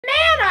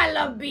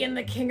love being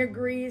the king of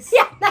Greece.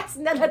 Yeah,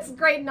 that's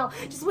great and all.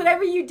 Just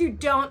whatever you do,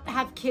 don't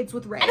have kids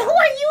with Rhea. And who are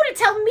you to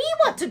tell me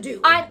what to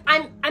do?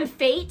 I'm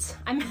fate.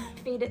 I'm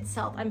fate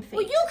itself. I'm fate.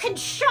 Well, you can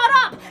shut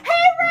up.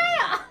 Hey,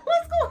 Rhea,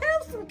 let's go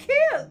have some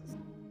kids.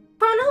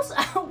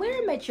 Kronus, where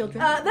are my children?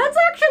 That's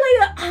actually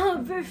a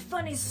very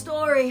funny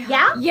story.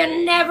 Yeah?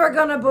 You're never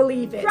gonna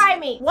believe it. Try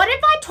me. What if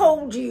I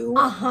told you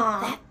Uh-huh.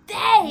 that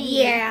they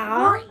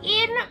Yeah? were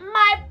in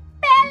my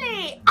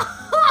belly?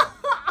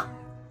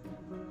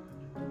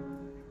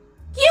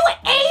 You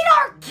ate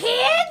our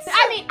kids?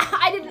 I mean,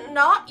 I did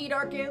not eat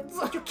our kids.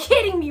 You're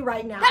kidding me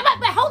right now.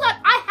 But hold on,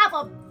 I have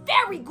a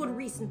very good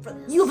reason for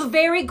this. You have a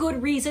very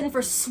good reason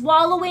for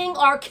swallowing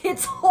our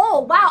kids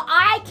whole. Wow,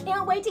 I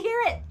can't wait to hear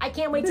it. I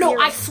can't wait to hear it.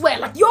 No, I swear,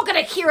 like, you're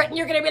gonna hear it and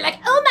you're gonna be like,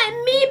 oh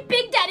my me,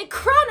 Big Daddy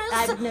Kronus.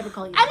 I would never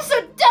call you I'm so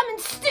dumb and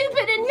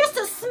stupid and you're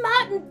so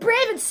smart and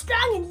brave and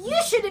strong and you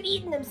should have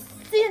eaten them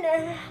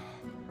sooner.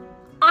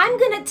 I'm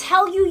gonna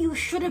tell you you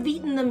should have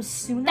eaten them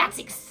sooner. That's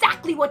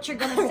exactly what you're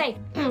gonna say.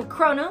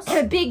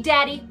 Kronus, Big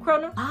Daddy,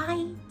 Kronus,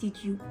 why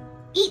did you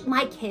eat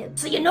my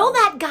kids? So you know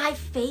that guy,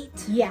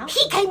 Fate? Yeah.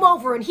 He came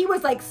over and he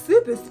was like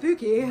super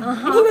spooky. Uh-huh.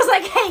 And he was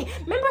like, hey,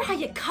 remember how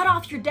you cut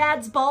off your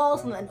dad's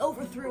balls and then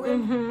overthrew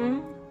him?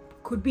 Mm-hmm.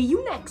 Could be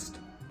you next.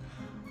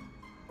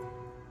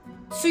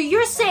 So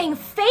you're saying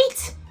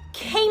Fate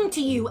came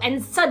to you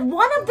and said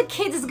one of the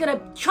kids is gonna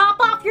chop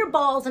off your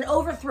balls and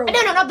overthrow them.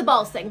 No, not the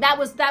balls thing. That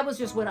was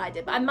just what I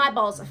did. But my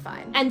balls are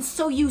fine. And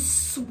so you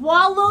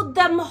swallowed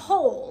them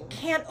whole.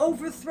 Can't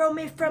overthrow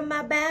me from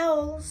my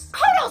bowels.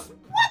 Kronus,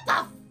 what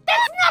the?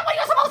 That's not what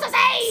you're supposed to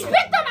say!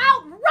 Spit them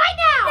out right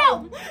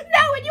now!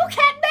 No, and you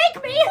can't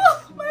make me!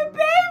 My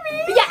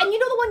baby! Yeah, and you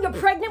know the one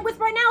you're pregnant with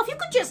right now? If you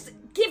could just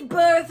give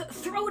birth,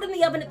 throw it in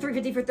the oven at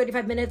 350 for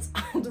 35 minutes,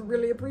 I'd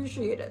really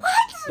appreciate it. What?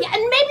 Yeah,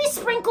 and maybe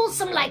sprinkle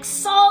some, like,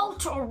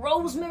 salt or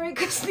rosemary,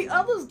 because the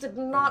others did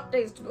not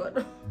taste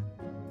good.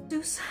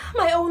 Zeus,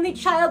 my only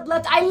child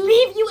left, I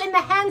leave you in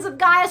the hands of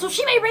Gaia so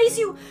she may raise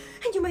you,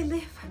 and you may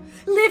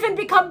live and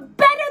become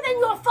better than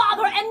your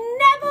father, and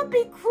never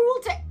be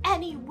cruel to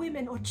any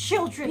women or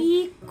children.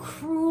 Be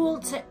cruel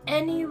to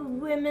any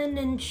women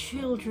and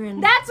children.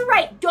 That's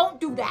right,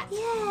 don't do that.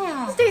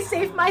 Yeah. Stay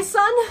safe, my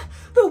son.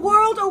 The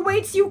world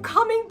awaits you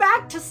coming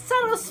back to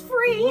set us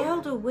free. The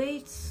world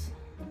awaits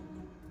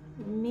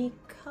me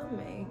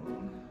coming.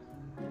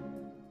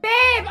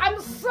 Babe,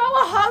 I'm so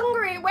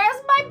hungry.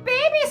 Where's my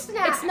baby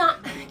snack? It's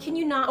not, can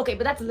you not? Okay,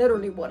 but that's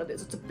literally what it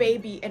is. It's a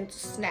baby and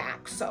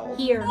snack, so.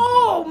 Here.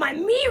 Oh, my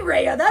me,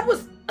 Rhea, that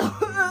was,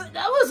 that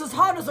was as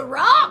hard as a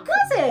rock.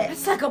 Was it?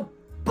 It's like a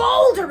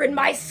boulder in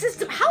my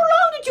system. How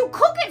long did you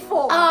cook it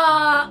for?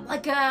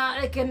 Like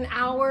an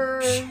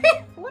hour.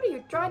 What, are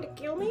you trying to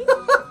kill me?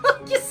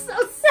 You're so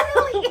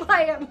silly.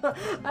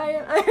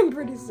 I am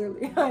pretty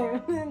silly.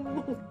 I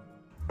am.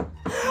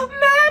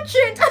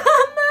 Merchant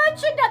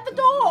at the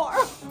door.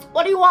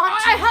 What do you want?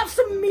 I have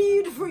some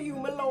mead for you,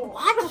 my lord.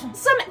 What?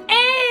 Some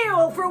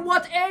ale for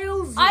what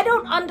ails you. I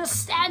don't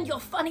understand your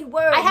funny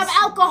words. I have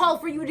alcohol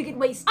for you to get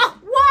wasted. Oh,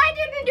 why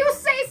didn't you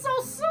say so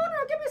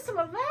sooner? Give me some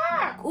of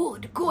that.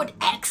 Good,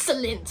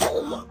 excellent.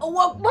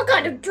 Oh, what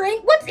kind of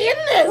drink? What's in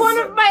this? One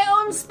of my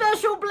own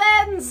special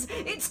blends.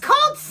 It's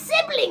called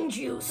sibling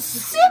juice.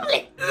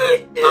 Sibling.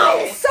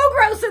 Oh, so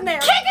gross in there.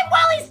 Kick him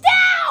while he's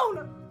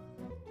down.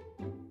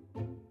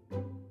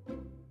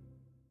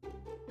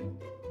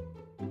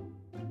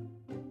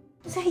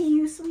 Is that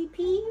you, sweet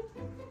pea?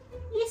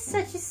 You're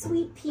such a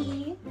sweet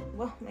pea.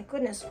 Well, my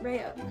goodness,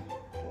 Rhea.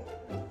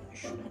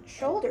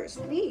 Shoulders,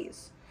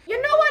 please.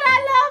 You know what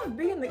I love?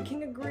 Being the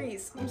king of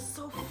Greece. I'm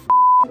so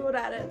good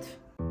at it.